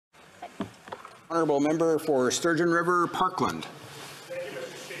Honourable member for Sturgeon River, Parkland. Thank you,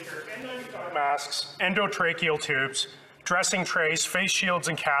 Mr. Speaker. N95 masks, endotracheal tubes, dressing trays, face shields,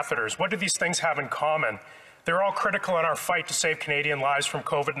 and catheters. What do these things have in common? They're all critical in our fight to save Canadian lives from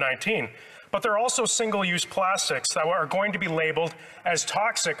COVID-19. But they're also single-use plastics that are going to be labeled as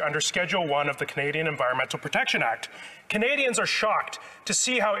toxic under Schedule 1 of the Canadian Environmental Protection Act. Canadians are shocked to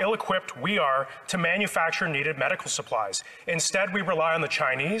see how ill-equipped we are to manufacture needed medical supplies. Instead, we rely on the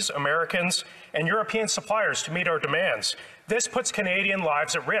Chinese, Americans, and European suppliers to meet our demands. This puts Canadian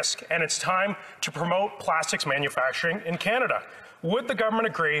lives at risk, and it's time to promote plastics manufacturing in Canada. Would the government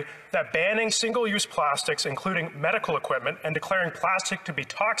agree that banning single-use plastics, including medical equipment, and declaring plastic to be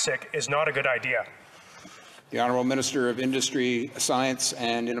toxic is not a good idea? The Honourable Minister of Industry, Science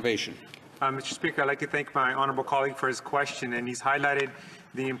and Innovation. Mr. Speaker, I'd like to thank my honourable colleague for his question, and he's highlighted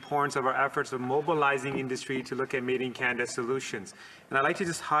the importance of our efforts of mobilizing industry to look at Made in Canada solutions. And I'd like to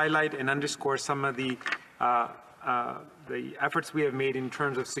just highlight and underscore some of the efforts we have made in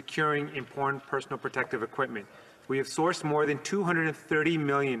terms of securing important personal protective equipment. We have sourced more than 230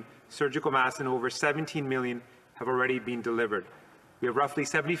 million surgical masks, and over 17 million have already been delivered. We have roughly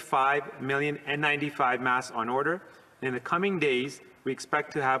 75 million N95 masks on order. And in the coming days, we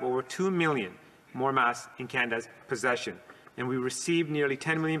expect to have over 2 million more masks in Canada's possession. And we received nearly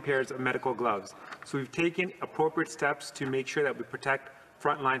 10 million pairs of medical gloves. So we've taken appropriate steps to make sure that we protect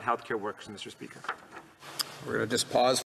frontline healthcare workers, Mr. Speaker. We're going to just pause.